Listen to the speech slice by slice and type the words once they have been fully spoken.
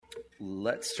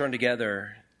Let's turn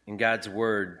together in God's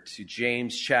Word to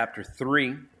James chapter 3.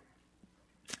 We're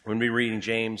going to be reading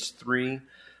James 3,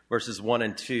 verses 1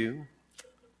 and 2.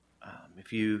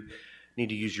 If you need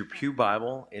to use your Pew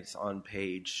Bible, it's on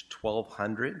page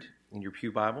 1200 in your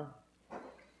Pew Bible.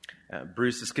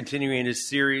 Bruce is continuing his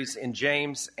series in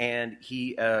James, and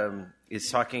he is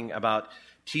talking about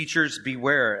teachers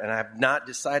beware. And I've not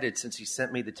decided, since he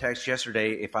sent me the text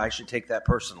yesterday, if I should take that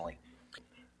personally.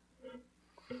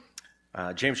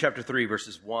 James chapter 3,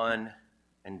 verses 1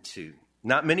 and 2.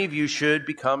 Not many of you should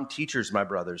become teachers, my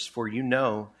brothers, for you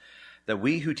know that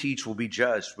we who teach will be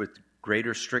judged with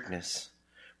greater strictness.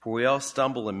 For we all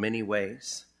stumble in many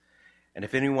ways. And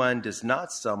if anyone does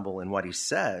not stumble in what he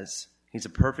says, he's a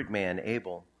perfect man,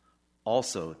 able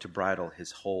also to bridle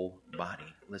his whole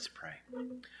body. Let's pray.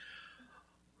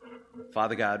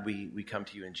 Father God, we come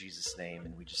to you in Jesus' name,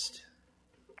 and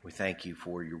we thank you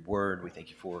for your word. We thank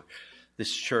you for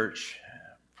this church,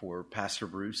 for Pastor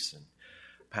Bruce and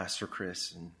Pastor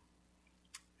Chris and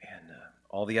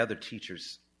all the other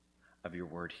teachers of your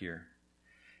word here.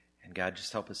 And God,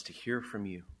 just help us to hear from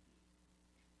you.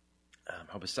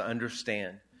 Help us to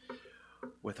understand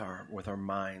with our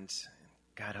minds.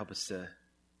 God, help us to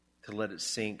let it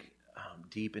sink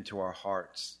deep into our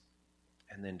hearts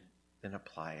and then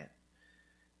apply it.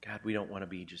 God, we don't want to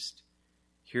be just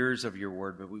hearers of your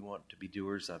word, but we want to be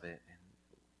doers of it. And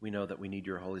we know that we need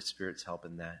your Holy Spirit's help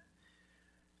in that.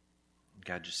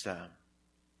 God, just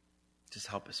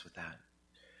help us with that.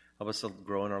 Help us to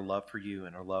grow in our love for you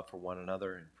and our love for one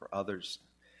another and for others,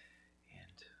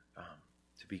 and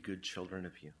to be good children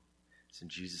of you. It's in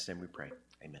Jesus' name we pray.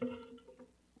 Amen.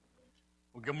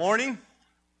 Well, good morning.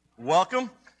 Welcome.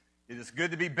 It is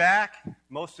good to be back.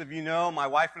 Most of you know my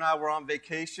wife and I were on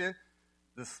vacation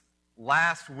this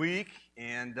last week,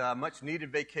 and much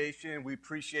needed vacation. We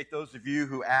appreciate those of you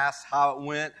who asked how it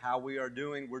went, how we are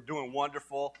doing. We're doing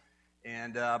wonderful,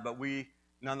 and but we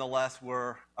nonetheless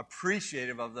were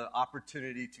appreciative of the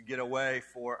opportunity to get away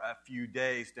for a few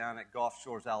days down at Gulf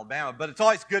Shores, Alabama. But it's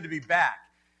always good to be back.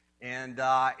 And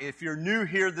if you're new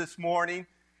here this morning,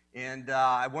 and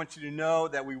I want you to know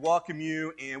that we welcome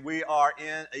you, and we are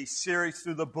in a series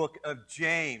through the book of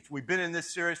James. We've been in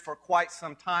this series for quite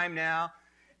some time now,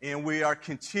 and we are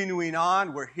continuing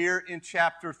on. We're here in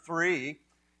chapter 3,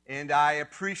 and I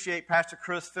appreciate Pastor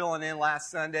Chris filling in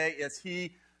last Sunday as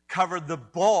he covered the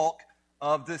bulk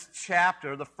of this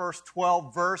chapter, the first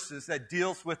 12 verses that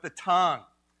deals with the tongue.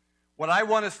 What I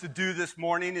want us to do this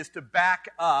morning is to back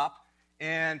up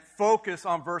and focus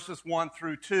on verses 1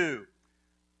 through 2.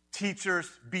 Teachers,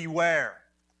 beware.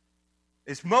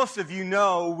 As most of you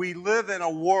know, we live in a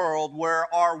world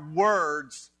where our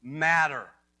words matter.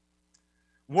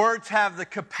 Words have the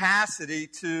capacity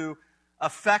to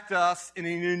affect us in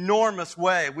an enormous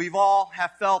way. We've all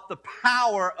have felt the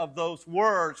power of those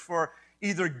words for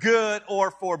either good or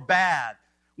for bad.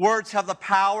 Words have the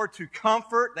power to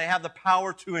comfort. They have the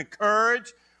power to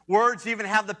encourage. Words even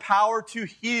have the power to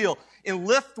heal and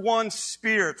lift one's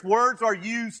spirits. Words are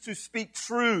used to speak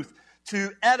truth,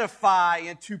 to edify,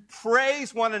 and to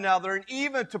praise one another, and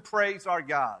even to praise our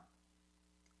God.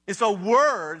 And so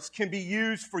words can be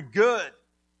used for good,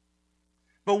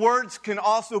 but words can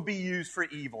also be used for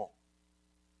evil.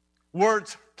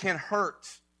 Words can hurt.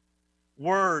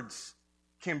 Words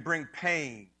can bring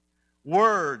pain.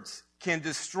 Words can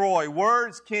destroy.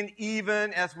 Words can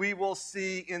even, as we will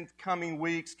see in coming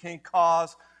weeks, can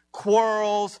cause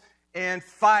quarrels and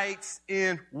fights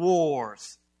in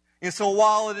wars. And so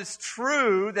while it is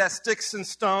true that sticks and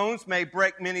stones may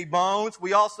break many bones,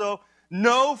 we also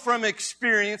know from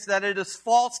experience that it is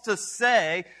false to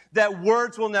say that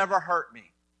words will never hurt me.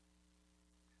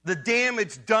 The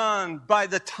damage done by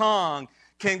the tongue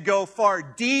can go far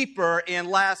deeper and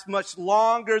last much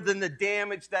longer than the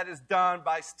damage that is done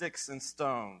by sticks and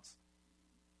stones.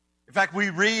 In fact,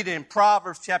 we read in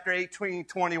Proverbs chapter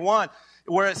 18:21,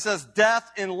 where it says,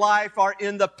 death and life are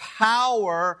in the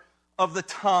power of the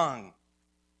tongue.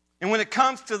 And when it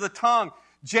comes to the tongue,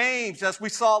 James, as we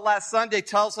saw last Sunday,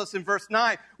 tells us in verse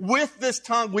 9, with this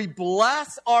tongue we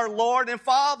bless our Lord and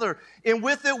Father, and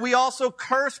with it we also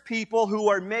curse people who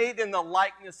are made in the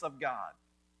likeness of God.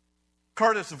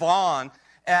 Curtis Vaughan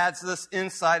adds this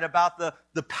insight about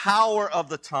the power of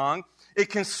the tongue. It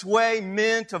can sway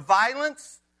men to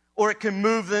violence, or it can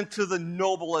move them to the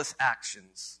noblest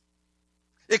actions.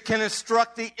 It can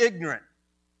instruct the ignorant,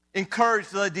 encourage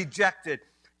the dejected,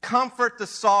 comfort the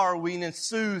sorrowing, and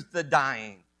soothe the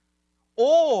dying.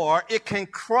 Or it can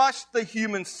crush the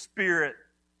human spirit,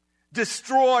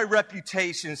 destroy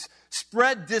reputations,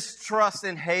 spread distrust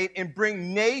and hate, and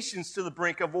bring nations to the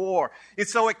brink of war. And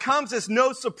so it comes as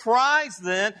no surprise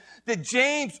then that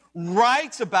James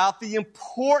writes about the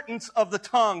importance of the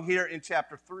tongue here in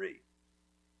chapter 3.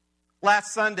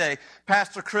 Last Sunday,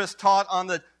 Pastor Chris taught on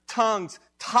the tongue's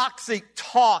toxic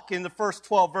talk in the first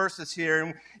 12 verses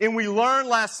here. And we learned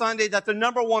last Sunday that the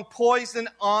number one poison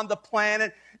on the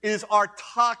planet is our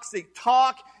toxic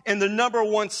talk, and the number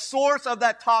one source of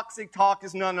that toxic talk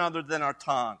is none other than our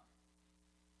tongue.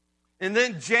 And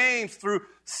then James, through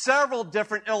several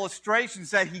different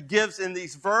illustrations that he gives in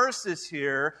these verses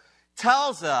here,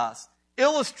 tells us,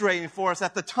 illustrating for us,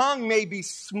 that the tongue may be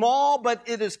small, but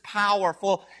it is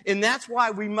powerful. And that's why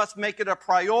we must make it a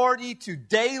priority to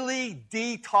daily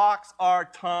detox our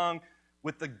tongue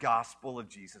with the gospel of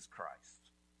Jesus Christ.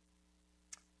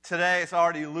 Today, as I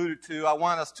already alluded to, I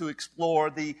want us to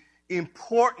explore the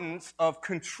importance of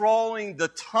controlling the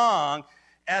tongue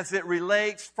as it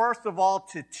relates, first of all,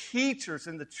 to teachers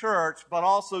in the church, but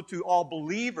also to all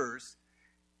believers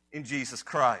in Jesus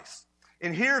Christ.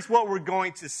 And here's what we're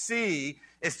going to see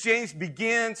as James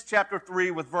begins chapter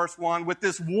 3 with verse 1 with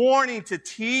this warning to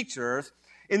teachers.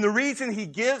 And the reason he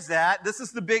gives that, this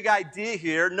is the big idea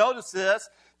here. Notice this,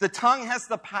 the tongue has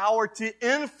the power to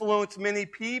influence many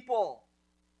people.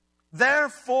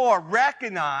 Therefore,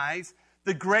 recognize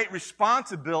the great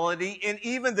responsibility and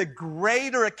even the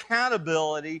greater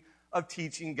accountability of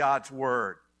teaching God's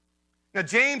Word. Now,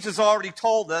 James has already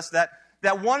told us that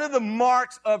one of the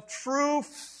marks of true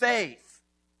faith,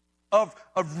 of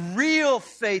real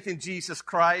faith in Jesus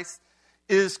Christ,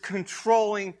 is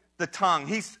controlling the tongue.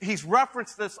 He's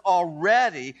referenced this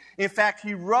already. In fact,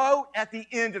 he wrote at the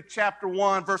end of chapter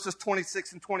 1, verses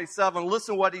 26 and 27.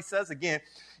 Listen what he says again.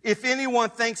 If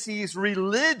anyone thinks he is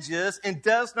religious and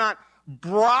does not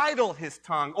bridle his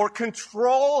tongue or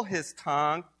control his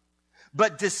tongue,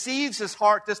 but deceives his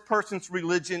heart, this person's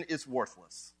religion is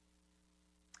worthless.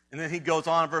 And then he goes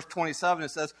on in verse 27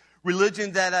 and says,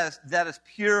 religion that is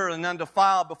pure and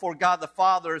undefiled before God the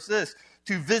Father is this,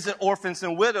 to visit orphans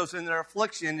and widows in their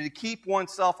affliction and to keep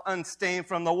oneself unstained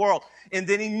from the world. And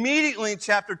then immediately in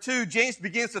chapter 2, James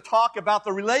begins to talk about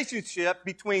the relationship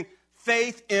between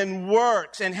faith and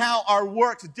works and how our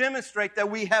works demonstrate that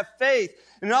we have faith.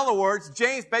 In other words,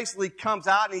 James basically comes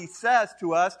out and he says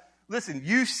to us, listen,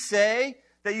 you say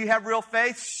that you have real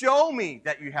faith, show me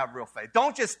that you have real faith.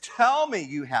 Don't just tell me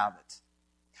you have it.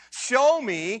 Show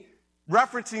me,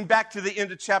 referencing back to the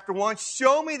end of chapter 1,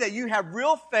 show me that you have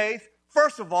real faith,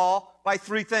 first of all, by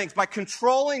three things. By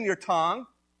controlling your tongue.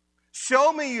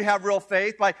 Show me you have real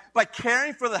faith by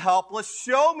caring for the helpless.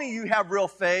 Show me you have real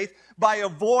faith by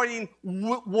avoiding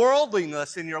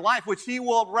worldliness in your life, which he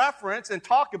will reference and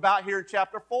talk about here in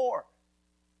chapter 4.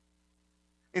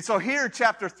 And so here in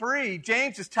chapter 3,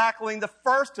 James is tackling the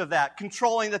first of that,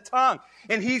 controlling the tongue.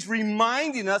 And he's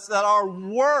reminding us that our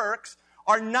works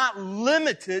are not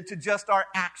limited to just our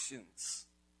actions.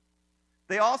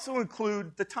 They also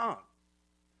include the tongue.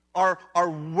 Our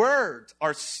words,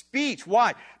 our speech.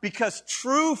 Why? Because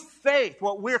true faith,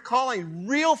 what we're calling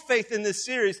real faith in this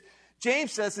series,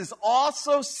 James says, is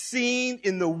also seen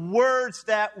in the words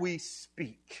that we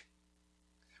speak.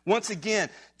 Once again,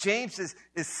 James is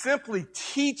simply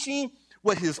teaching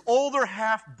what his older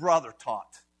half-brother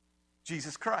taught,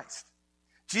 Jesus Christ.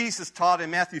 Jesus taught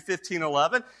in Matthew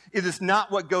 15:11, it is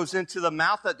not what goes into the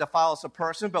mouth that defiles a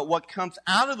person, but what comes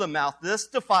out of the mouth, this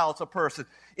defiles a person.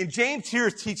 And James here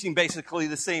is teaching basically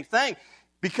the same thing,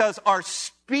 because our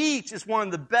speech is one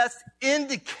of the best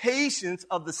indications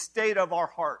of the state of our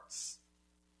hearts.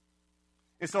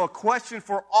 And so a question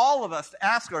for all of us to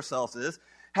ask ourselves is,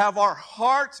 have our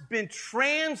hearts been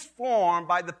transformed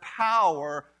by the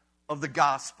power of the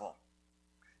gospel?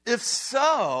 If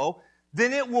so,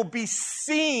 then it will be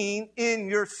seen in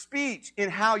your speech, in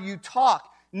how you talk.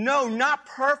 No, not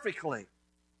perfectly,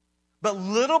 but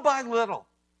little by little,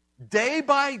 day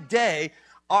by day,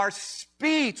 our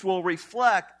speech will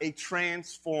reflect a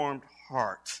transformed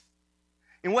heart.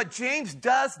 And what James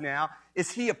does now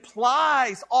is he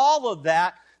applies all of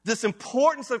that, this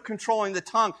importance of controlling the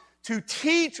tongue, to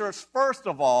teachers first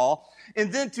of all,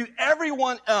 and then to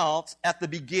everyone else at the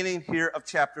beginning here of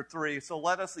chapter 3. So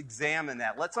let us examine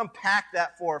that. Let's unpack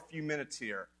that for a few minutes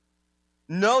here.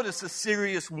 Notice a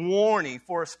serious warning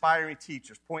for aspiring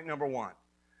teachers. Point number 1.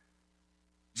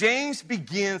 James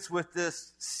begins with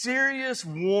this serious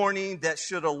warning that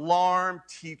should alarm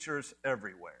teachers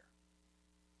everywhere.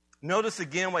 Notice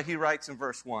again what he writes in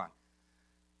verse 1.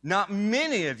 Not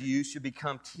many of you should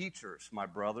become teachers, my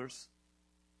brothers.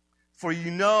 For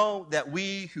you know that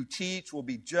we who teach will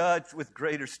be judged with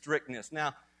greater strictness.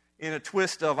 Now, in a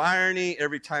twist of irony,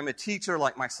 every time a teacher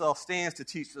like myself stands to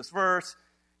teach this verse,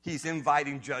 he's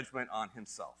inviting judgment on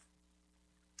himself.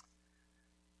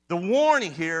 The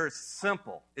warning here is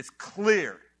simple, it's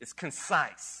clear, it's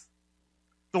concise.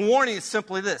 The warning is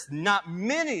simply this: not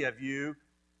many of you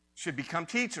should become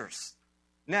teachers.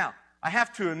 Now, I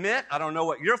have to admit, I don't know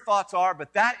what your thoughts are,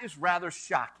 but that is rather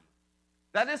shocking.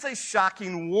 That is a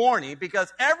shocking warning,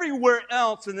 because everywhere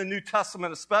else in the New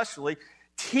Testament especially,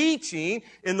 teaching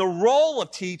and the role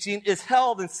of teaching is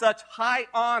held in such high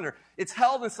honor. It's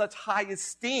held in such high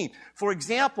esteem. For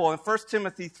example, in 1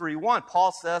 Timothy 3:1,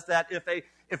 Paul says that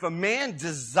if a man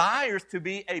desires to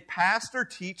be a pastor,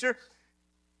 teacher,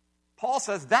 Paul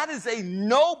says that is a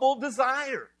noble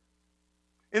desire.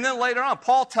 And then later on,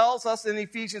 Paul tells us in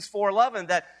Ephesians 4:11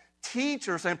 that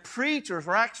teachers and preachers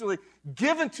are actually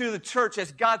given to the church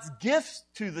as God's gifts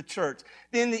to the church.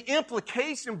 Then the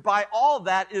implication by all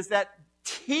that is that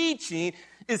teaching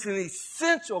is an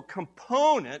essential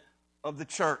component of the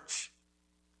church.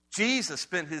 Jesus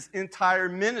spent his entire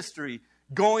ministry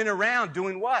going around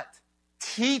doing what?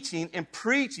 Teaching and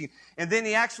preaching. And then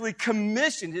he actually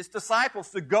commissioned his disciples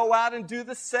to go out and do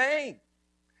the same.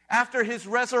 After his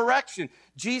resurrection,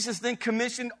 Jesus then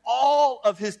commissioned all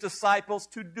of his disciples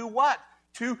to do what?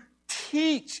 To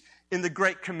teach in the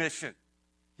Great Commission.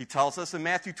 He tells us in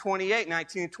Matthew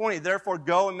 28:19 and 20, therefore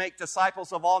go and make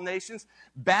disciples of all nations,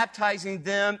 baptizing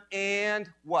them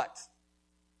and what?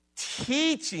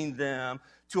 Teaching them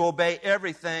to obey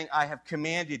everything I have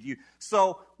commanded you.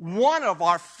 So one of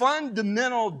our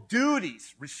fundamental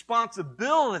duties,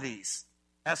 responsibilities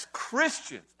as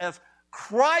Christians, as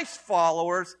Christ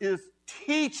followers, is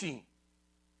teaching.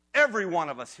 Every one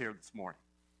of us here this morning.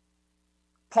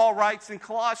 Paul writes in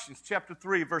Colossians chapter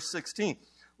 3, verse 16,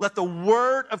 let the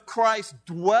word of Christ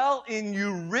dwell in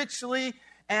you richly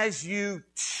as you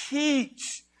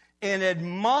teach and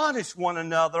admonish one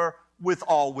another with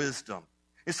all wisdom.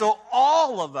 And so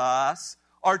all of us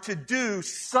are to do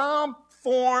some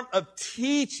form of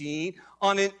teaching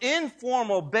on an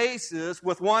informal basis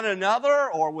with one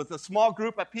another or with a small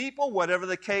group of people, whatever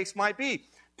the case might be.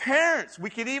 Parents,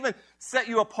 we could even set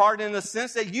you apart in the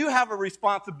sense that you have a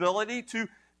responsibility to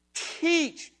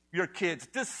teach your kids,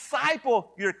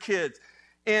 disciple your kids.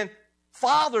 And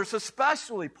fathers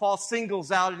especially, Paul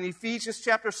singles out in Ephesians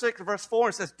chapter 6, verse 4,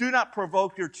 and says, do not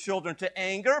provoke your children to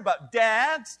anger, but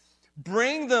dads,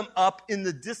 bring them up in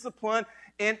the discipline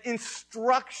and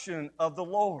instruction of the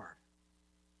Lord.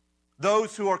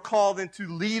 Those who are called into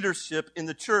leadership in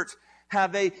the church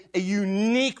have a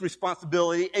unique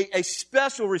responsibility, a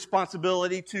special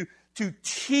responsibility to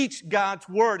teach God's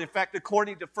word. In fact,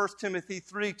 according to 1 Timothy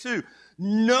 3:2,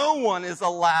 no one is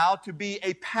allowed to be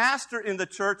a pastor in the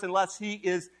church unless he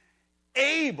is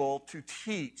able to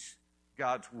teach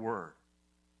God's word.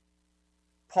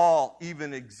 Paul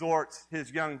even exhorts his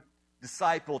young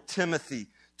disciple Timothy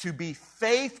to be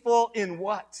faithful in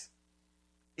what?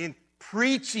 In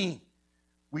preaching.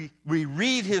 We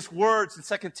read his words in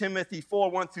 2 Timothy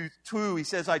 4:1-2. He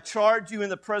says, I charge you in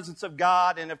the presence of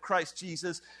God and of Christ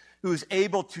Jesus, who is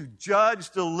able to judge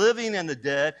the living and the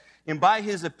dead, and by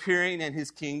his appearing in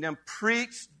his kingdom,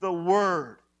 preach the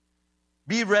word.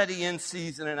 Be ready in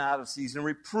season and out of season.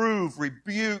 Reprove,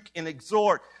 rebuke, and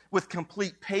exhort with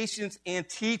complete patience and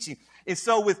teaching. And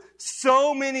so with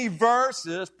so many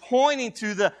verses pointing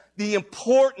to the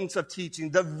importance of teaching,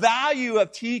 the value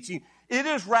of teaching, it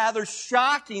is rather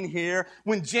shocking here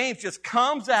when James just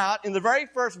comes out in the very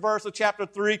first verse of chapter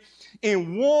 3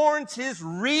 and warns his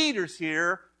readers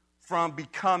here from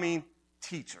becoming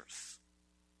teachers.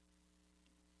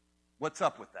 What's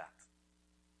up with that?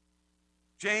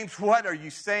 James, what are you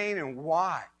saying and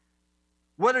why?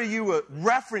 What are you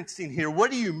referencing here? What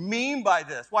do you mean by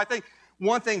this? Well, I think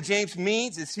one thing James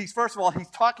means is he's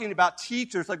talking about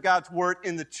teachers of God's word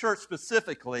in the church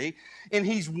specifically, and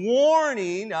he's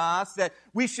warning us that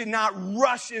we should not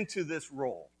rush into this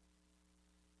role.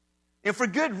 And for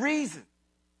good reason.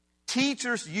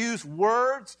 Teachers use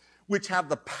words which have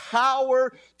the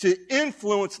power to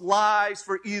influence lives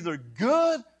for either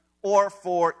good or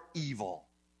for evil.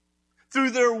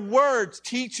 Through their words,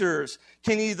 teachers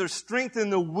can either strengthen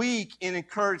the weak and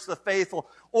encourage the faithful,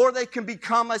 or they can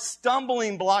become a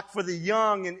stumbling block for the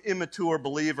young and immature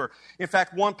believer. In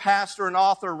fact, one pastor and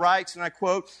author writes, and I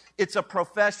quote, it's a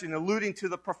profession, alluding to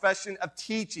the profession of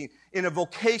teaching in a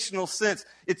vocational sense.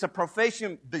 It's a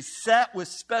profession beset with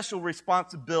special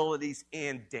responsibilities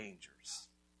and dangers.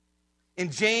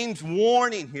 And James'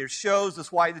 warning here shows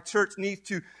us why the church needs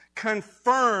to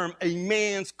confirm a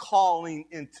man's calling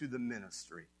into the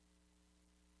ministry.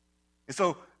 And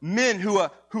so men who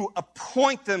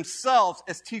appoint themselves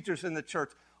as teachers in the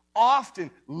church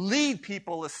often lead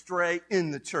people astray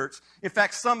in the church. In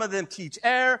fact, some of them teach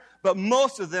error, but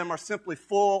most of them are simply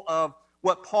full of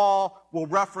what Paul will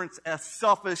reference as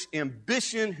selfish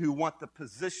ambition, who want the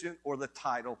position or the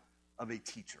title of a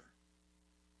teacher.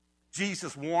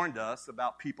 Jesus warned us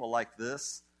about people like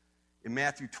this. In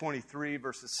Matthew 23,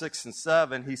 verses 6 and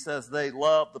 7, he says they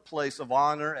love the place of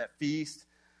honor at feasts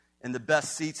and the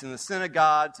best seats in the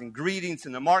synagogues and greetings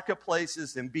in the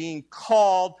marketplaces and being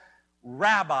called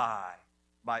rabbi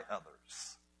by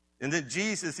others. And then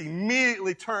Jesus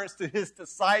immediately turns to his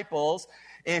disciples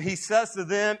and he says to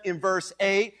them in verse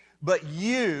 8, but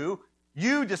you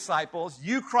disciples,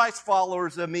 you Christ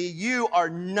followers of me, you are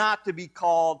not to be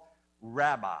called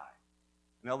rabbi.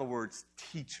 In other words,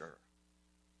 teacher.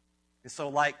 And so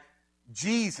like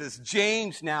Jesus,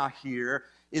 James now here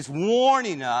is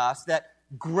warning us that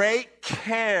great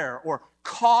care or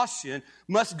caution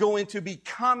must go into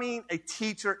becoming a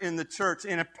teacher in the church.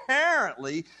 And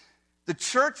apparently, the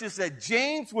churches that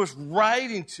James was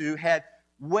writing to had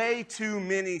way too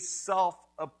many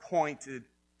self-appointed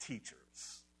teachers.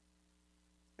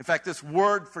 In fact, this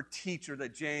word for teacher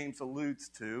that James alludes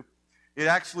to, it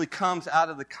actually comes out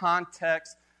of the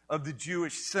context of the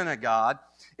Jewish synagogue.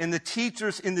 And the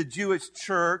teachers in the Jewish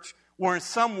church were in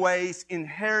some ways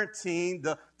inheriting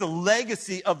the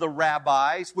legacy of the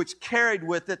rabbis, which carried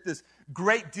with it this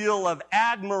great deal of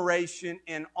admiration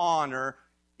and honor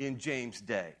in James'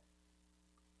 day.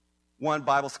 One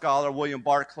Bible scholar, William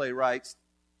Barclay, writes,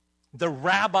 the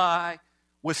rabbi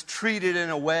was treated in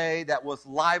a way that was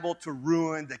liable to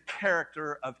ruin the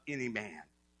character of any man.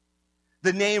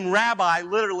 The name rabbi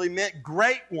literally meant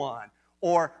great one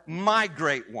or my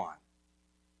great one.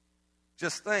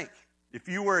 Just think, if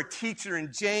you were a teacher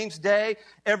in James' day,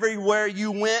 everywhere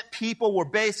you went, people were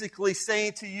basically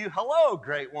saying to you, hello,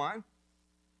 great one.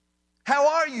 How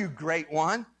are you, great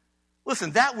one?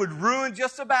 Listen, that would ruin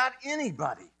just about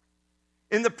anybody.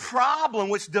 And the problem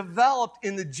which developed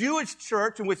in the Jewish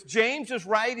church in which James is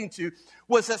writing to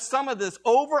was that some of this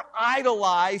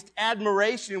over-idolized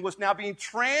admiration was now being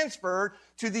transferred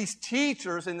to these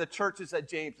teachers in the churches that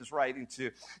James is writing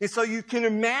to. And so you can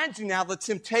imagine now the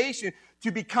temptation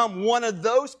to become one of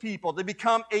those people, to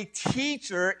become a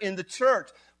teacher in the church.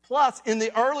 Plus, in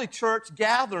the early church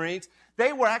gatherings,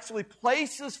 they were actually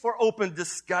places for open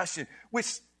discussion,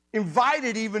 which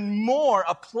invited even more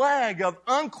a plague of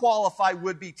unqualified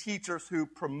would-be teachers who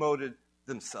promoted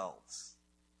themselves.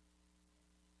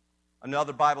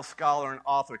 Another Bible scholar and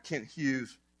author, Kent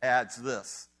Hughes, adds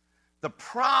this. The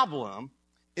problem,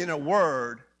 in a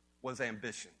word, was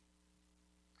ambition,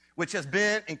 which has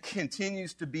been and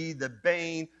continues to be the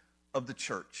bane of the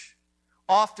church.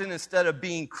 Often, instead of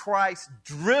being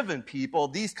Christ-driven people,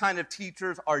 these kind of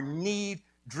teachers are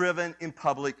need-driven in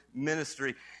public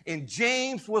ministry. And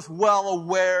James was well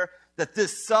aware that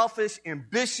this selfish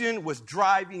ambition was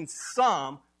driving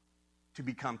some to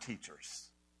become teachers.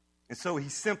 And so he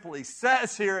simply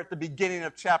says here at the beginning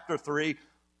of chapter 3,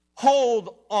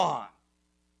 hold on.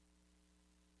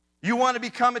 You want to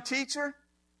become a teacher?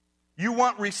 You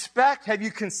want respect? Have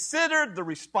you considered the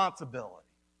responsibility?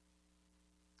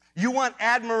 You want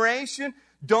admiration?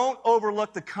 Don't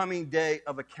overlook the coming day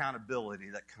of accountability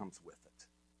that comes with it.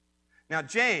 Now,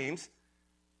 James,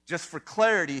 just for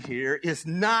clarity here, is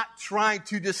not trying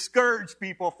to discourage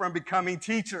people from becoming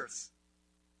teachers.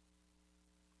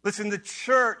 Listen, the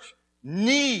church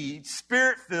needs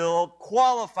spirit-filled,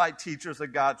 qualified teachers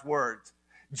of God's words.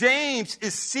 James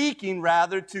is seeking,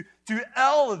 rather, to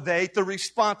elevate the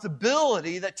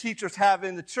responsibility that teachers have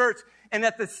in the church. And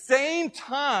at the same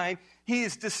time, he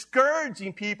is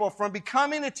discouraging people from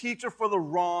becoming a teacher for the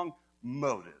wrong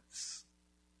motives.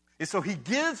 And so he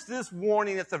gives this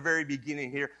warning at the very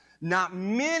beginning here. Not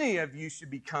many of you should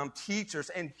become teachers.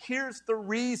 And here's the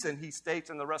reason, he states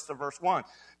in the rest of verse 1.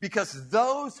 Because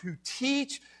those who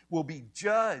teach will be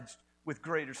judged with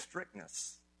greater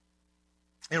strictness.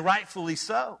 And rightfully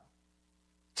so.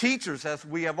 Teachers, as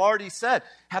we have already said,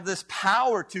 have this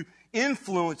power to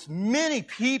influence many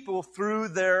people through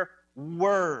their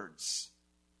words.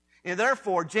 And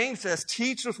therefore, James says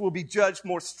teachers will be judged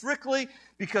more strictly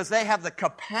because they have the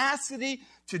capacity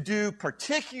to do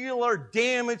particular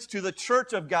damage to the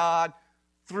church of God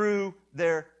through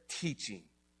their teaching,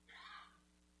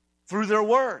 through their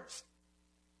words.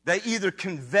 They either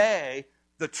convey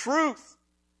the truth,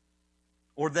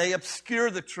 or they obscure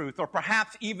the truth, or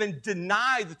perhaps even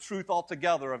deny the truth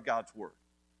altogether of God's word.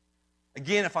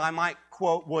 Again, if I might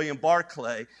quote William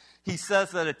Barclay, he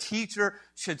says that a teacher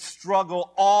should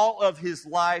struggle all of his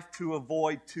life to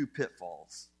avoid two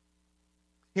pitfalls.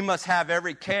 He must have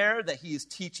every care that he is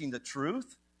teaching the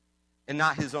truth and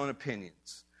not his own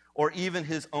opinions. or even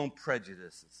his own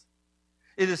prejudices.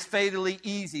 It is fatally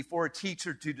easy for a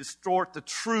teacher to distort the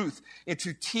truth and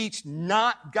to teach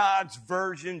not God's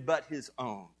version but his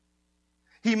own.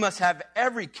 He must have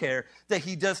every care that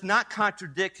he does not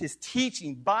contradict his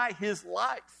teaching by his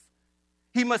life.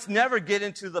 He must never get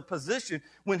into the position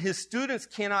when his students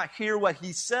cannot hear what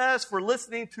he says for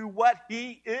listening to what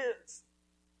he is.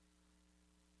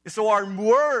 And so our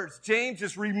words, James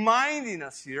is reminding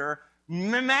us here,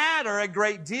 matter a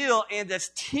great deal, and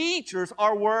as teachers,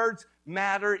 our words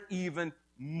matter even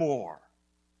more.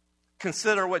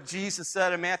 Consider what Jesus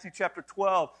said in Matthew chapter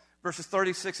 12, verses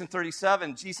 36 and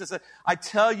 37. Jesus said, I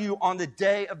tell you, on the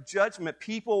day of judgment,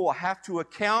 people will have to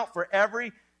account for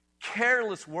every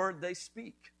careless word they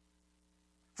speak.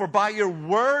 For by your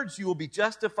words you will be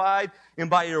justified, and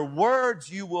by your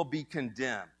words you will be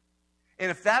condemned. And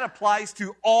if that applies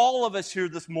to all of us here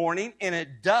this morning, and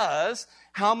it does,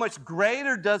 how much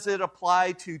greater does it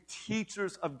apply to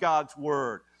teachers of God's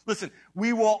word? Listen,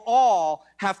 we will all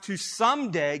have to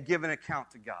someday give an account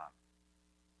to God.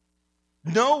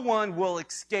 No one will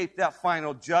escape that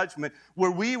final judgment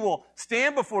where we will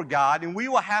stand before God and we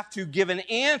will have to give an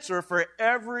answer for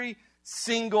every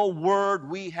single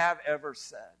word we have ever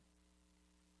said.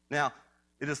 Now,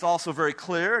 it is also very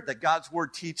clear that God's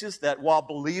word teaches that while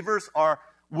believers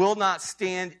will not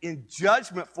stand in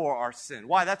judgment for our sin.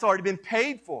 Why? That's already been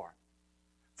paid for.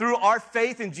 Through our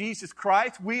faith in Jesus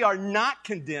Christ, we are not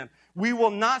condemned. We will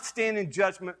not stand in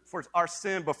judgment for our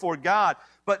sin before God.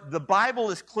 But the Bible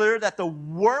is clear that the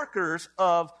works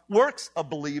of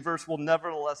believers will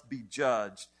nevertheless be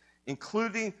judged,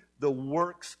 including the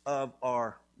works of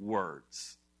our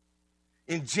words.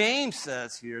 And James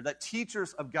says here that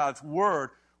teachers of God's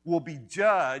word will be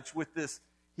judged with this,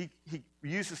 he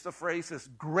uses the phrase, this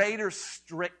greater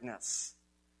strictness.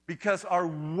 Because our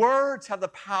words have the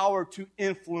power to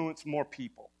influence more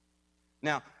people.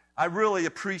 Now, I really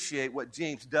appreciate what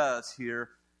James does here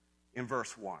in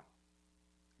verse 1.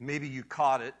 Maybe you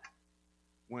caught it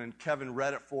when Kevin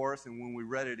read it for us and when we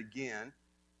read it again.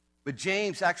 But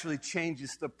James actually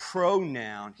changes the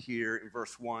pronoun here in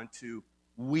verse 1 to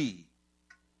we.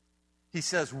 He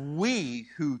says, we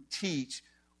who teach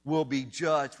will be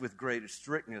judged with greater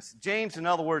strictness. James, in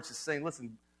other words, is saying,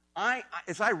 listen,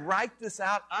 as I write this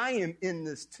out, I am in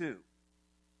this too.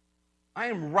 I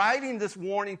am writing this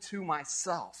warning to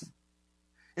myself.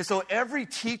 And so every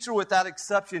teacher without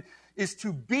exception is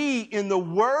to be, in the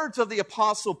words of the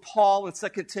Apostle Paul in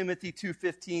 2 Timothy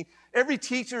 2:15, every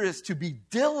teacher is to be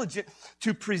diligent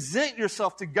to present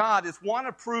yourself to God as one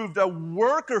approved, a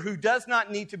worker who does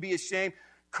not need to be ashamed,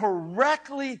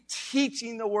 correctly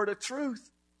teaching the word of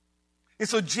truth. And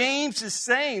so James is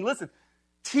saying, listen,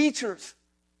 teachers,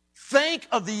 think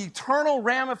of the eternal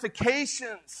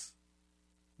ramifications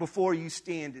before you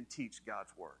stand and teach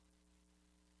God's word.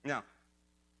 Now,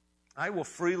 I will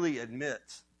freely admit,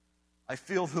 I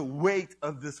feel the weight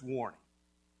of this warning.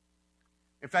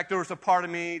 In fact, there was a part of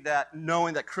me that,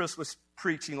 knowing that Chris was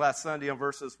preaching last Sunday on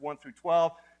verses 1 through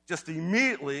 12, just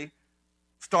immediately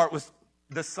start with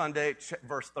this Sunday,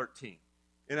 verse 13.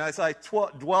 And as I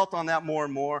dwelt on that more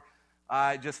and more,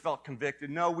 I just felt convicted.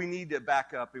 No, we need to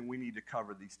back up and we need to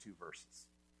cover these two verses.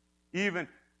 Even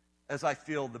as I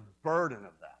feel the burden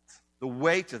of that, the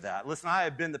weight of that. Listen, I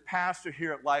have been the pastor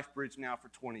here at LifeBridge now for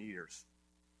 20 years,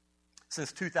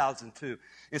 since 2002.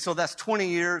 And so that's 20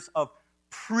 years of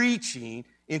preaching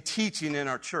and teaching in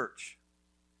our church.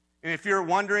 And if you're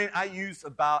wondering, I use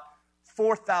about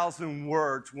 4,000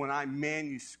 words when I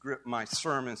manuscript my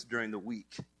sermons during the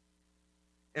week.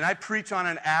 And I preach on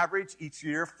an average each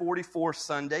year, 44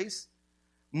 Sundays.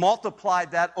 Multiply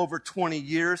that over 20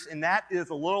 years, and that is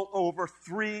a little over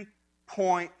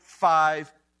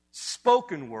 3.5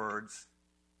 spoken words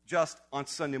just on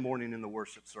Sunday morning in the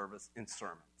worship service in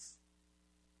sermons.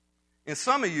 And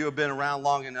some of you have been around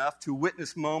long enough to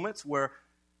witness moments where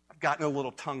I've gotten a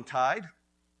little tongue-tied.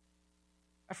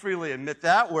 I freely admit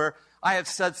that, where I have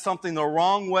said something the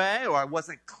wrong way, or I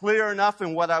wasn't clear enough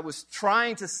in what I was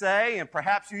trying to say, and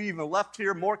perhaps you even left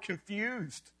here more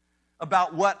confused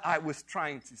about what I was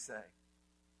trying to say.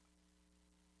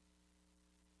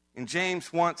 And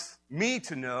James wants me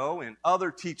to know, and other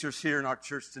teachers here in our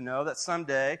church to know, that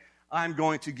someday I'm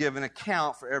going to give an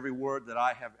account for every word that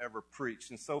I have ever preached.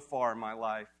 And so far in my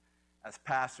life as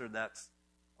pastor, that's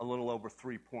a little over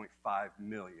 3.5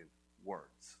 million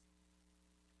words.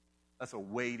 That's a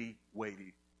weighty,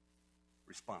 weighty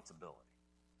responsibility.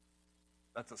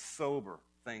 That's a sober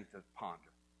thing to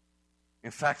ponder. In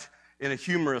fact, in a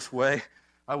humorous way,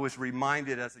 I was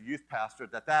reminded as a youth pastor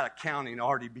that accounting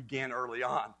already began early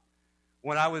on.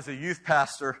 When I was a youth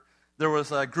pastor, there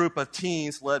was a group of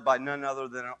teens led by none other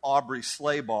than Aubrey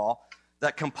Slayball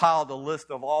that compiled a list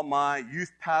of all my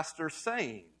youth pastor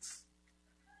sayings.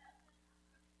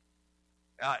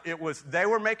 They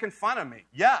were making fun of me.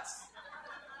 Yes.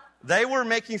 They were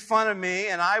making fun of me,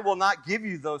 and I will not give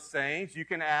you those sayings. You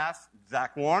can ask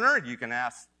Zach Warner. You can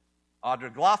ask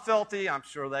Audra Gloffelty. I'm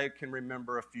sure they can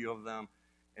remember a few of them,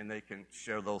 and they can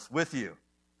share those with you.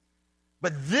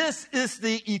 But this is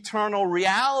the eternal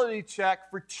reality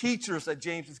check for teachers that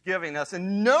James is giving us.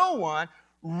 And no one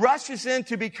rushes in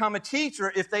to become a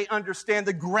teacher if they understand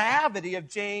the gravity of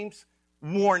James'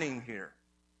 warning here.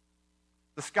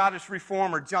 The Scottish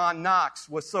reformer John Knox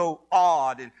was so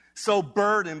awed and so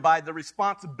burdened by the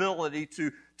responsibility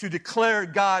to declare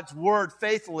God's word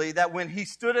faithfully that when he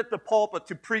stood at the pulpit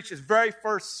to preach his very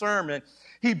first sermon,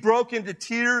 he broke into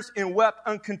tears and wept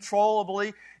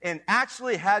uncontrollably and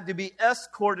actually had to be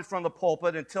escorted from the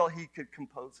pulpit until he could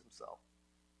compose himself.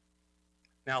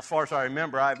 Now, as far as I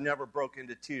remember, I've never broken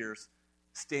into tears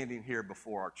standing here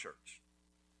before our church.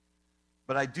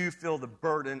 But I do feel the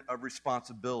burden of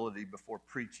responsibility before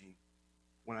preaching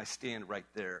when I stand right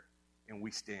there and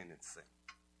we stand and sing.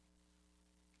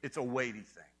 It's a weighty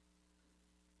thing.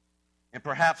 And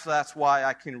perhaps that's why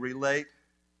I can relate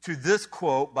to this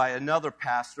quote by another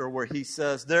pastor where he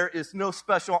says, "There is no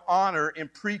special honor in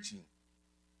preaching.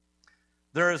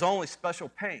 There is only special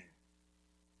pain.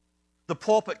 The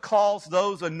pulpit calls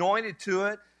those anointed to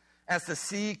it as the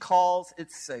sea calls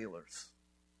its sailors.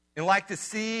 And like the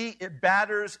sea, it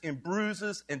batters and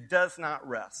bruises and does not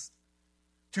rest.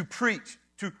 To preach,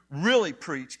 to really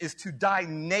preach, is to die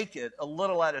naked a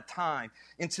little at a time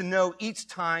and to know each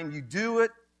time you do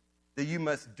it that you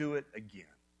must do it again."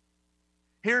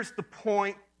 Here's the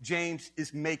point James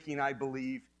is making, I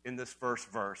believe, in this first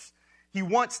verse. He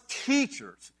wants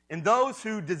teachers and those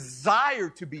who desire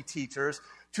to be teachers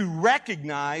to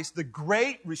recognize the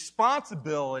great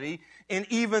responsibility and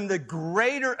even the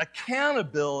greater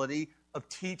accountability of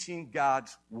teaching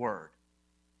God's word.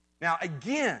 Now,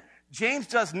 again, James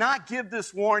does not give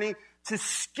this warning to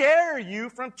scare you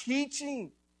from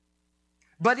teaching.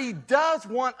 But he does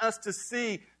want us to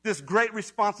see this great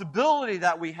responsibility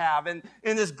that we have and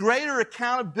this greater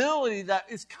accountability that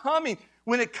is coming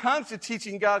when it comes to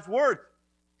teaching God's word.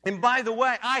 And by the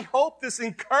way, I hope this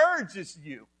encourages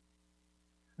you.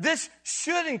 This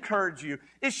should encourage you.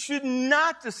 It should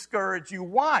not discourage you.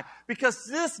 Why? Because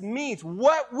this means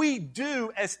what we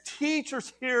do as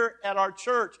teachers here at our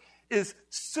church is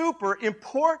super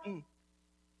important.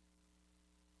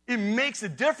 It makes a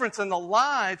difference in the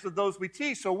lives of those we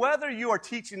teach. So whether you are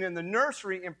teaching in the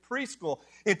nursery and preschool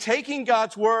and taking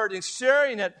God's word and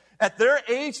sharing it at their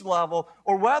age level,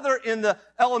 or whether in the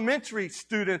elementary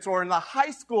students or in the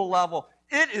high school level,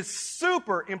 it is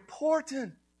super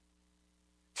important.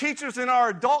 Teachers in our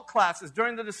adult classes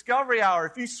during the discovery hour,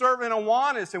 if you serve in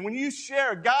Awanas and when you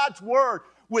share God's word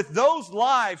with those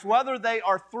lives, whether they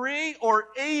are 3 or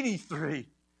 83,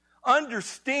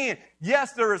 understand,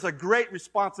 yes, there is a great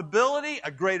responsibility, a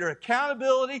greater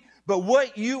accountability, but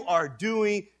what you are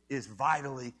doing is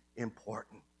vitally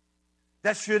important.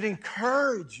 That should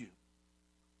encourage you.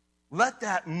 Let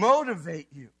that motivate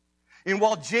you. And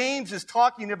while James is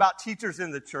talking about teachers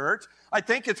in the church, I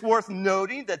think it's worth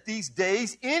noting that these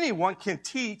days anyone can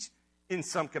teach in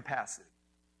some capacity.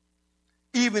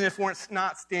 Even if we're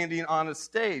not standing on a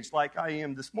stage like I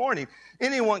am this morning,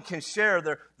 anyone can share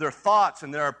their thoughts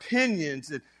and their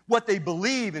opinions and what they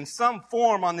believe in some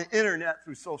form on the internet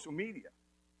through social media.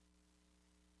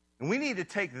 And we need to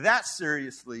take that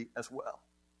seriously as well,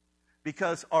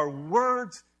 because our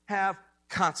words have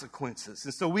consequences.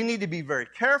 And so we need to be very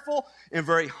careful and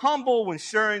very humble when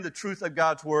sharing the truth of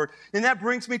God's word. And that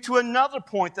brings me to another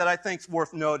point that I think is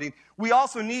worth noting. We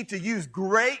also need to use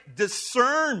great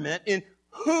discernment in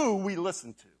who we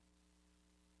listen to.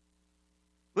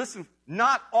 Listen,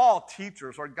 not all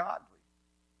teachers are godly.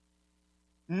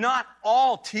 Not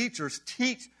all teachers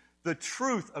teach the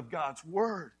truth of God's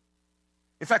word.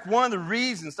 In fact, one of the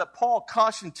reasons that Paul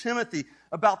cautioned Timothy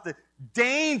about the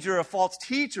danger of false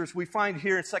teachers we find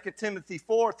here in 2 Timothy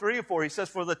 4, 3 and 4. He says,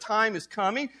 "For the time is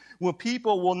coming when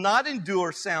people will not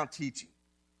endure sound teaching."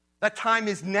 That time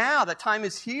is now. That time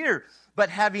is here. But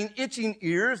having itching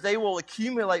ears, they will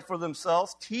accumulate for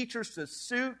themselves teachers to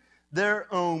suit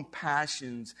their own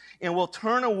passions and will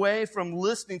turn away from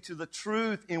listening to the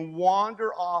truth and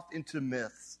wander off into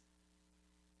myths.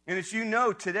 And as you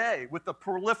know today, with the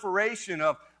proliferation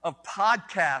of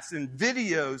podcasts and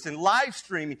videos and live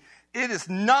streaming, it is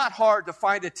not hard to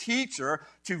find a teacher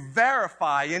to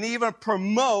verify and even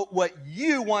promote what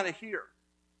you want to hear.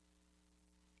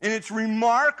 And it's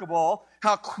remarkable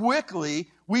how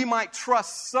quickly we might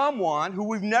trust someone who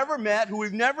we've never met, who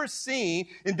we've never seen,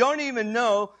 and don't even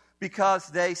know because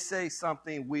they say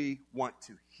something we want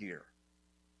to hear.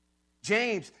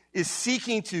 James is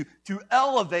seeking to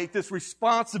elevate this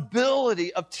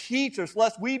responsibility of teachers,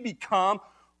 lest we become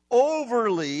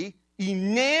overly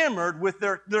enamored with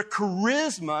their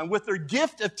charisma and with their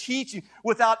gift of teaching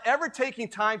without ever taking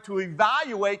time to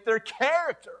evaluate their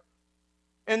character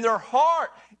and their heart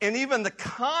and even the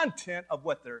content of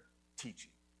what they're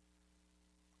teaching.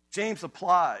 James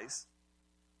applies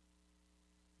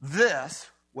this,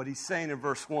 what he's saying in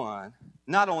verse 1,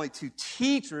 not only to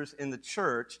teachers in the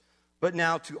church, but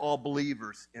now to all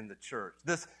believers in the church.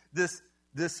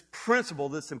 This principle,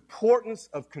 this importance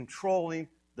of controlling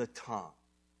the tongue.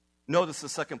 Notice the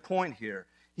second point here.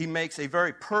 He makes a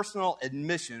very personal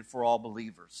admission for all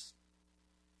believers.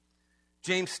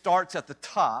 James starts at the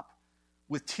top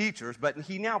with teachers, but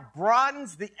he now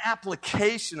broadens the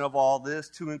application of all this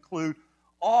to include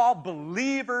all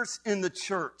believers in the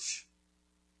church.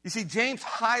 You see, James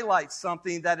highlights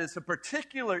something that is a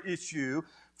particular issue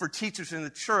for teachers in the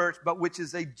church, but which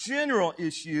is a general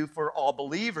issue for all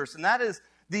believers, and that is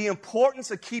the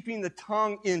importance of keeping the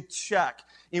tongue in check.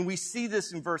 And we see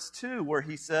this in verse 2 where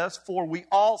he says, "For we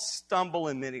all stumble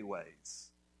in many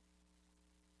ways."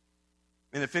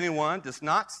 And if anyone does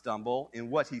not stumble in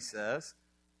what he says,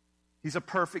 he's a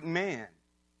perfect man,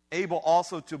 able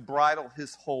also to bridle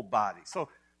his whole body.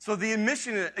 So the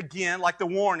admission, again, like the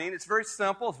warning, it's very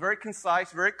simple, it's very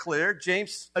concise, very clear.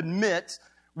 James admits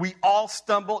we all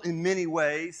stumble in many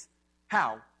ways.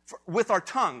 How? With our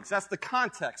tongues. That's the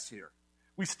context here.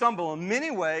 We stumble in many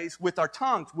ways with our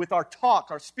tongues, with our talk,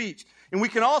 our speech. And we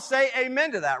can all say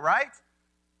amen to that, right?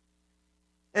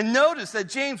 And notice that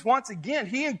James, once again,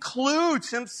 he includes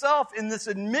himself in this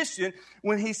admission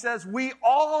when he says we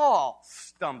all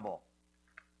stumble.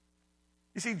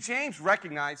 You see, James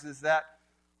recognizes that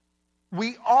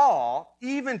we all,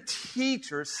 even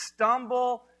teachers,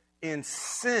 stumble in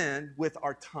sin with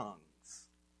our tongues.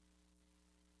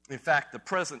 In fact, the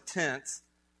present tense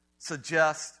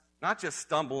suggests not just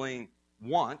stumbling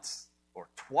once or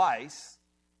twice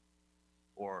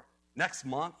or next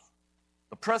month.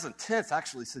 The present tense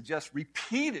actually suggests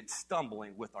repeated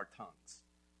stumbling with our tongues,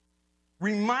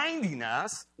 reminding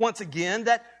us, once again,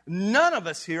 that none of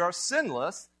us here are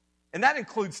sinless, and that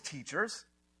includes teachers,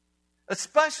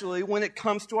 especially when it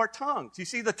comes to our tongues. You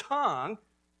see, the tongue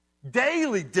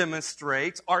daily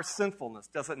demonstrates our sinfulness,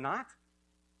 does it not?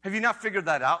 Have you not figured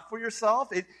that out for yourself?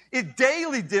 It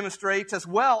daily demonstrates as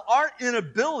well our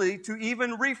inability to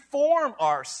even reform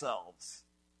ourselves.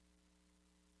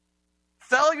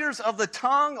 Failures of the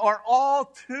tongue are all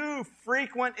too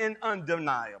frequent and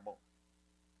undeniable.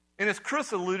 And as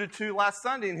Chris alluded to last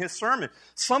Sunday in his sermon,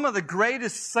 some of the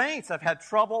greatest saints have had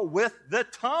trouble with the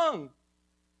tongue.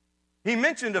 He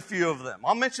mentioned a few of them.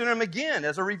 I'll mention them again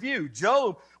as a review.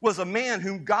 Job was a man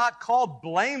whom God called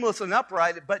blameless and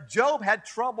upright, but Job had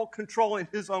trouble controlling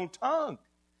his own tongue.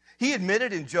 He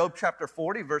admitted in Job chapter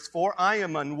 40, verse 4, "I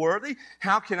am unworthy.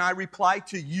 How can I reply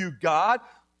to you, God?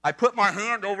 I put my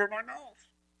hand over my mouth."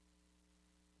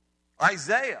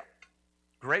 Isaiah,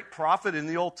 great prophet in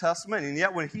the Old Testament, and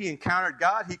yet when he encountered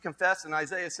God, he confessed in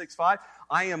Isaiah 6:5,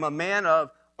 "I am a man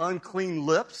of unclean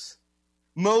lips."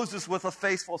 Moses was a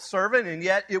faithful servant, and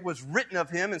yet it was written of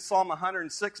him in Psalm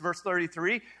 106, verse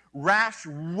 33, rash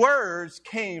words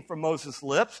came from Moses'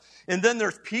 lips. And then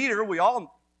there's Peter. We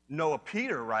all know of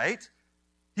Peter, right?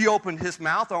 He opened his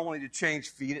mouth only to change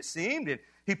feet, it seemed, and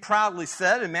he proudly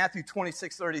said in Matthew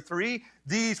 26:33,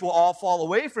 "These will all fall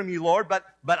away from you, Lord, but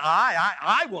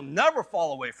I will never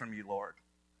fall away from you, Lord."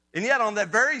 And yet on that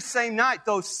very same night,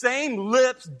 those same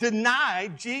lips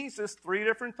denied Jesus 3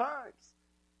 different times.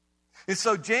 And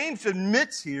so James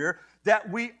admits here that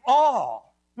we're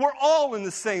all in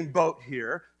the same boat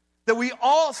here, that we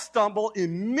all stumble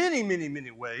in many, many,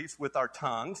 many ways with our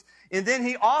tongues. And then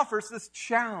he offers this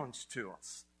challenge to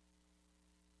us.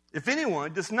 If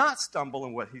anyone does not stumble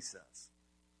in what he says,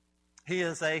 he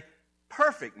is a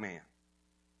perfect man,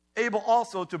 able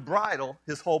also to bridle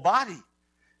his whole body.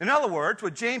 In other words,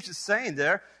 what James is saying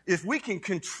there, if we can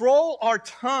control our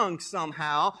tongue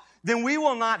somehow, then we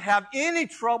will not have any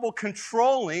trouble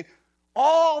controlling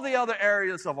all the other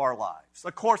areas of our lives.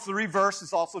 Of course, the reverse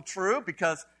is also true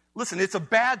because, listen, it's a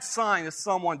bad sign if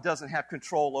someone doesn't have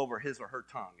control over his or her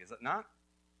tongue, is it not?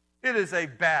 It is a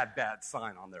bad, bad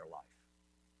sign on their life.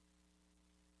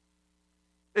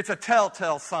 It's a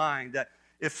telltale sign that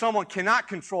if someone cannot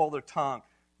control their tongue,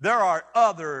 there are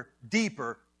other,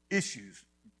 deeper issues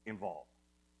involved,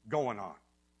 going on.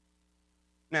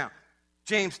 Now,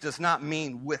 James does not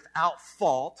mean without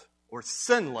fault or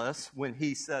sinless when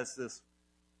he says this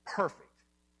perfect.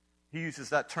 He uses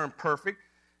that term perfect.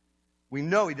 We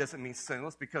know he doesn't mean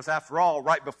sinless because after all,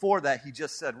 right before that, he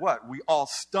just said what? We all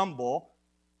stumble.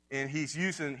 And he's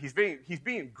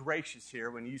being gracious here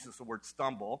when he uses the word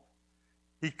stumble.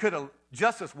 He could have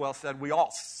just as well said we all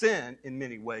sin in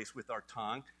many ways with our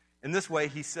tongue. In this way,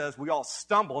 he says we all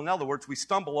stumble. In other words, we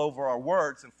stumble over our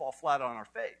words and fall flat on our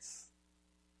face.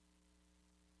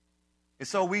 And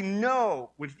so we know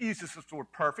when he uses this word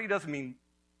perfect, he doesn't mean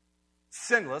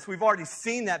sinless. We've already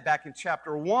seen that back in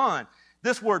chapter 1.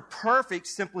 This word perfect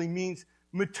simply means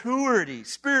maturity,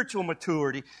 spiritual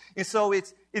maturity. And so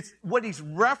it's what he's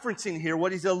referencing here,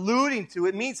 what he's alluding to.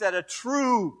 It means that a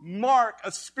true mark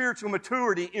of spiritual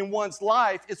maturity in one's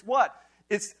life is what?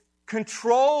 It's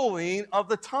controlling of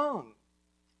the tongue.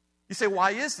 You say,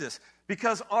 why is this?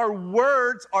 Because our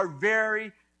words are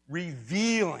very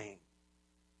revealing.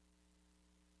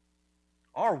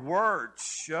 Our words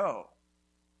show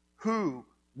who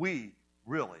we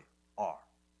really are.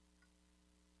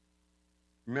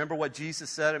 Remember what Jesus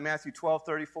said in Matthew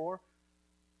 12:34?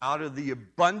 Out of the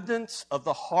abundance of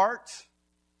the heart,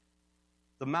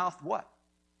 the mouth what?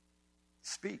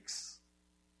 Speaks.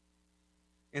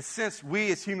 And since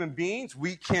we as human beings,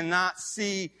 we cannot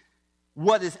see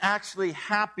what is actually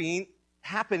happening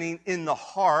in the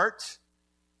heart,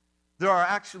 there are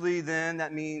actually then,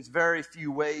 that means very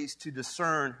few ways to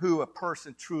discern who a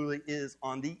person truly is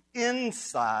on the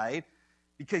inside,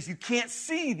 because you can't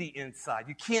see the inside.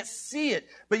 You can't see it,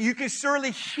 but you can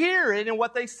surely hear it in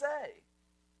what they say.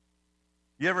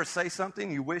 You ever say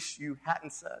something you wish you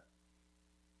hadn't said?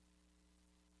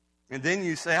 And then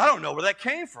you say, I don't know where that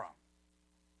came from.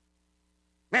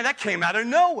 Man, that came out of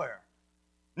nowhere.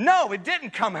 No, it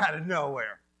didn't come out of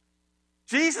nowhere.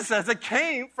 Jesus says it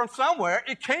came from somewhere.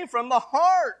 It came from the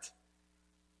heart.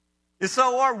 And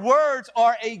so our words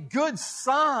are a good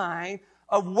sign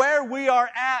of where we are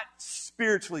at,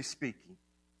 spiritually speaking.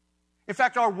 In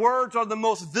fact, our words are the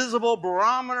most visible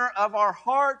barometer of our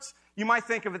hearts. You might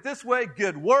think of it this way: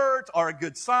 good words are a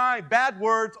good sign, bad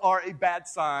words are a bad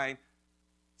sign,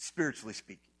 spiritually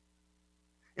speaking.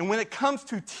 And when it comes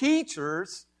to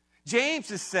teachers,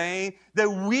 James is saying that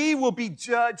we will be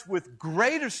judged with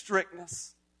greater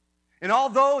strictness. And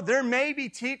although there may be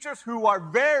teachers who are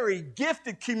very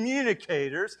gifted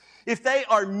communicators, if they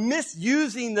are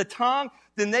misusing the tongue,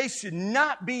 then they should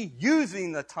not be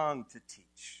using the tongue to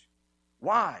teach.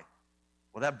 Why?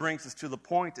 Well, that brings us to the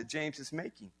point that James is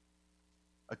making.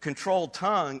 A controlled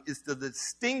tongue is the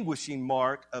distinguishing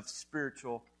mark of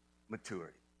spiritual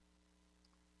maturity.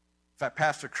 In fact,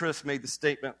 Pastor Chris made the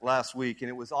statement last week, and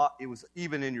it was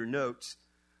even in your notes,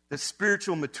 that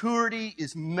spiritual maturity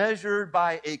is measured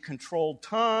by a controlled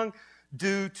tongue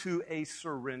due to a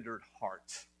surrendered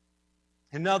heart.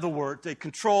 In other words, a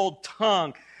controlled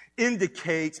tongue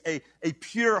indicates a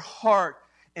pure heart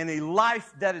and a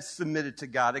life that is submitted to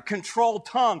God. A controlled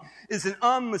tongue is an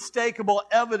unmistakable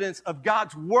evidence of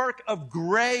God's work of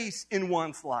grace in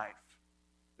one's life.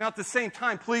 Now, at the same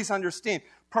time, please understand,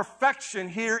 perfection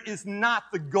here is not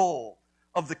the goal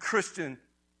of the Christian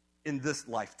in this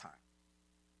lifetime.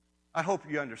 I hope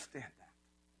you understand that.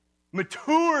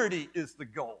 Maturity is the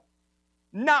goal,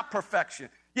 not perfection.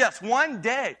 Yes, one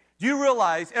day, do you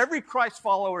realize, every Christ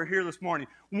follower here this morning,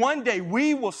 one day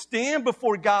we will stand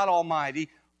before God Almighty,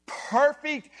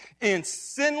 perfect and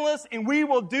sinless, and we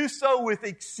will do so with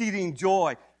exceeding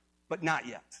joy, but not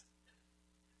yet.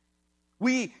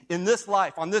 We, in this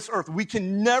life, on this earth, we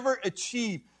can never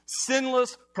achieve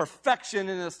sinless perfection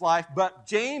in this life, but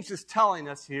James is telling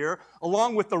us here,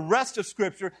 along with the rest of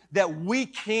Scripture, that we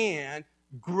can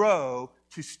grow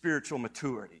to spiritual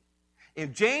maturity.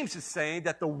 And James is saying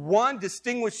that the one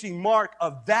distinguishing mark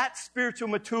of that spiritual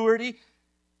maturity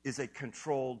is a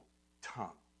controlled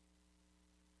tongue.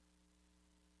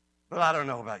 But I don't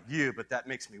know about you, but that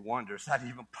makes me wonder, is that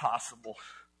even possible?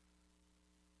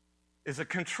 Is a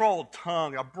controlled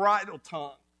tongue, a bridled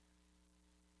tongue,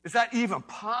 is that even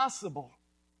possible?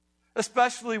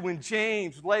 Especially when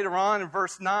James later on in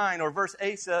verse 9 or verse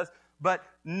 8 says, but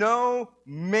no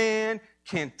man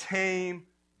can tame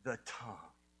the tongue.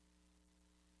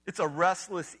 It's a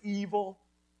restless evil.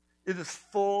 It is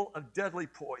full of deadly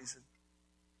poison.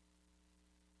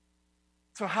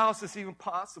 So how is this even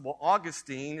possible?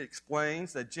 Augustine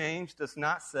explains that James does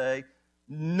not say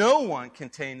no one can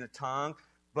tame the tongue,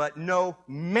 but no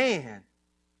man.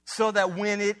 So that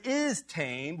when it is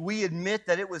tamed, we admit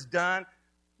that it was done,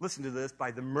 listen to this,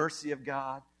 by the mercy of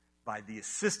God, by the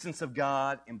assistance of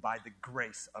God, and by the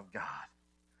grace of God.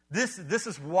 This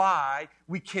is why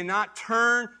we cannot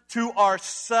turn to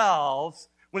ourselves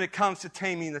when it comes to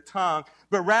taming the tongue,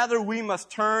 but rather we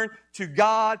must turn to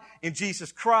God and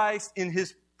Jesus Christ in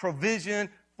His provision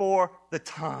for the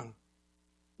tongue.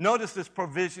 Notice this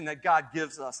provision that God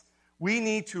gives us. We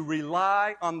need to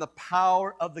rely on the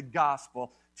power of the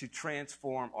gospel to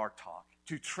transform our talk,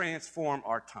 to transform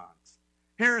our tongues.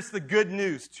 Here's the good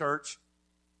news, church.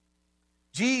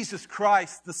 Jesus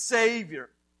Christ, the Savior,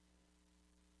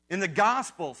 in the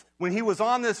Gospels, when he was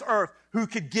on this earth, who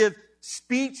could give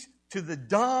speech to the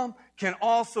dumb, can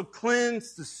also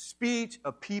cleanse the speech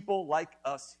of people like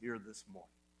us here this morning.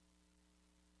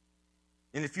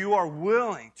 And if you are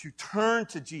willing to turn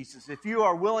to Jesus, if you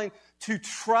are willing to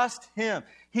trust him,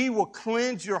 he will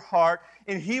cleanse your heart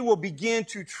and he will begin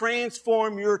to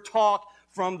transform your talk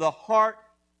from the heart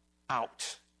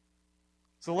out.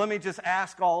 So let me just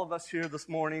ask all of us here this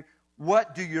morning,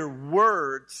 what do your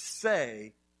words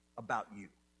say about you?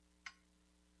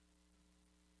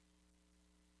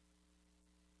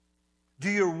 Do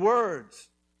your words,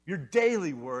 your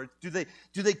daily words, do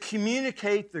they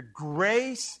communicate the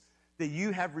grace that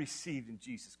you have received in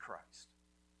Jesus Christ?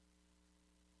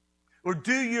 Or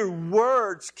do your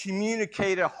words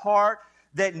communicate a heart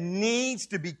that needs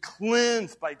to be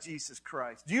cleansed by Jesus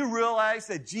Christ? Do you realize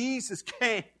that Jesus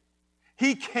came?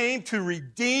 He came to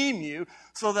redeem you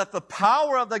so that the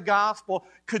power of the gospel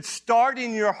could start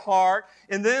in your heart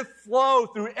and then flow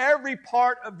through every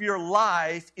part of your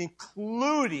life,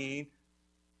 including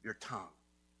your tongue.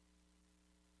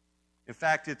 In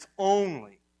fact, it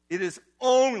is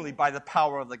only by the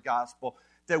power of the gospel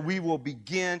that we will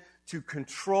begin to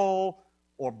control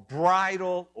or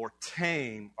bridle or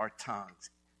tame our tongues.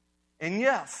 And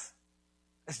yes,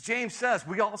 as James says,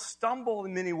 we all stumble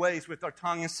in many ways with our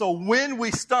tongue. And so when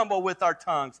we stumble with our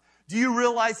tongues, do you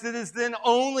realize it is then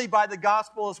only by the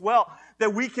gospel as well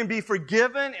that we can be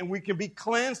forgiven and we can be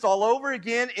cleansed all over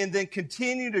again and then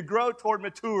continue to grow toward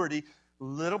maturity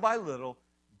little by little,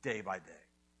 day by day.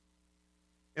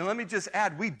 And let me just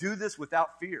add, we do this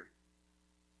without fear.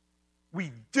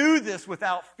 We do this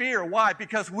without fear. Why?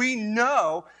 Because we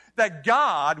know that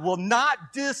God will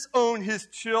not disown his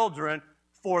children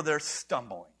for their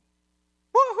stumbling.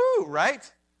 Woohoo, right?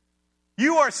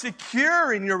 You are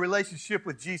secure in your relationship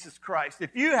with Jesus Christ.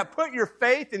 If you have put your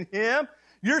faith in him,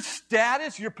 your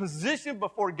status, your position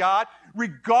before God,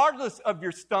 regardless of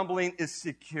your stumbling, is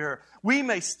secure. We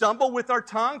may stumble with our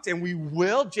tongues, and we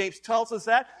will. James tells us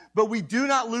that. But we do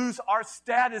not lose our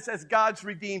status as God's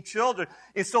redeemed children.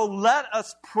 And so let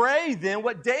us pray then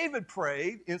what David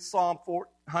prayed in Psalm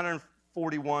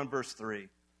 141, verse 3,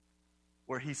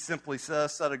 where he simply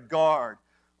says, set a guard,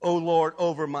 O Lord,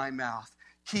 over my mouth.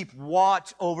 Keep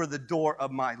watch over the door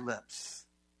of my lips.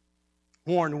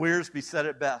 Warren Wiersbe said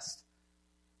it best.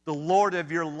 The Lord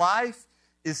of your life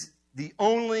is the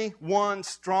only one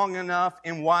strong enough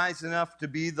and wise enough to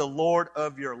be the Lord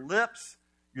of your lips,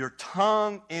 your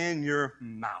tongue, and your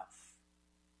mouth.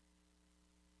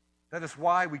 That is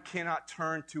why we cannot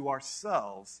turn to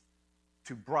ourselves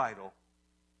to bridle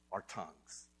our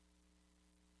tongues.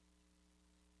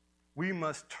 We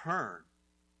must turn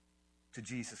to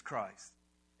Jesus Christ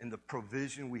and the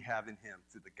provision we have in him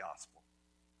through the gospel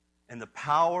and the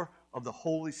power of the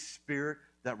Holy Spirit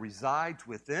that resides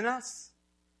within us,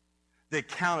 the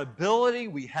accountability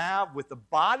we have with the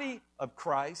body of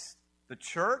Christ, the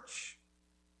church,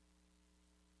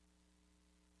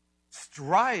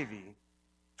 striving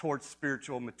towards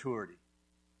spiritual maturity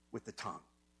with the tongue.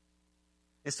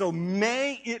 And so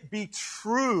may it be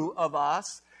true of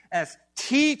us as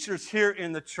teachers here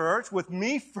in the church, with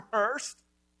me first,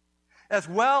 as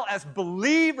well as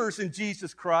believers in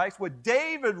Jesus Christ, what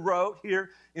David wrote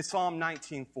here in Psalm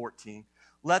 19:14.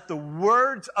 Let the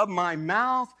words of my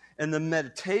mouth and the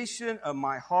meditation of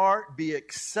my heart be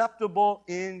acceptable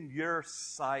in your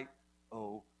sight,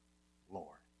 O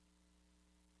Lord.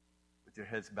 With your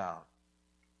heads bowed.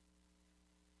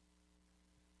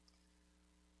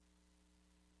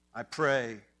 I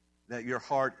pray that your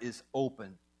heart is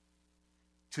open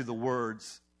to the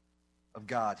words of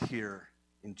God here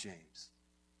in James.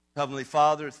 Heavenly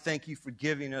Father, thank you for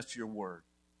giving us your word.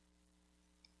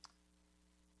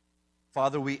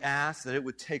 Father, we ask that it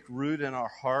would take root in our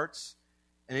hearts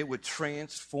and it would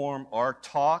transform our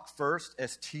talk first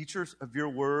as teachers of your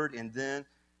word and then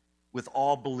with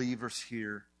all believers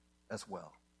here as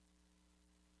well.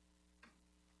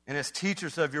 And as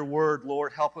teachers of your word,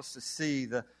 Lord, help us to see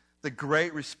the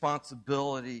great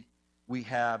responsibility we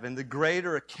have and the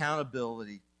greater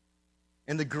accountability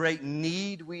and the great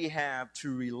need we have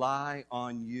to rely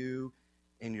on you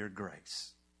and your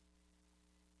grace.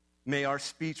 May our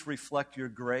speech reflect your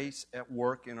grace at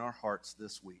work in our hearts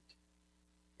this week,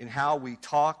 in how we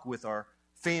talk with our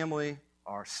family,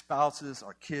 our spouses,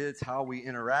 our kids, how we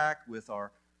interact with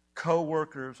our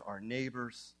co-workers, our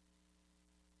neighbors.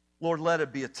 Lord, let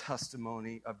it be a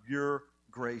testimony of your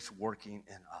grace working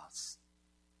in us.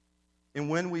 And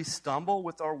when we stumble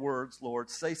with our words, Lord,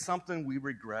 say something we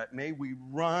regret, may we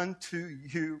run to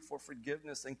you for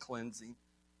forgiveness and cleansing,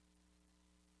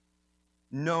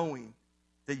 knowing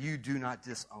that you do not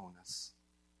disown us.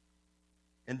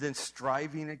 And then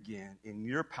striving again in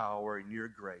your power and your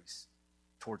grace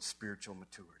towards spiritual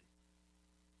maturity.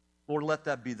 Lord, let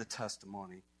that be the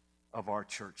testimony of our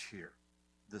church here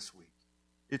this week.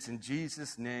 It's in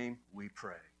Jesus' name we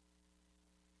pray.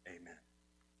 Amen.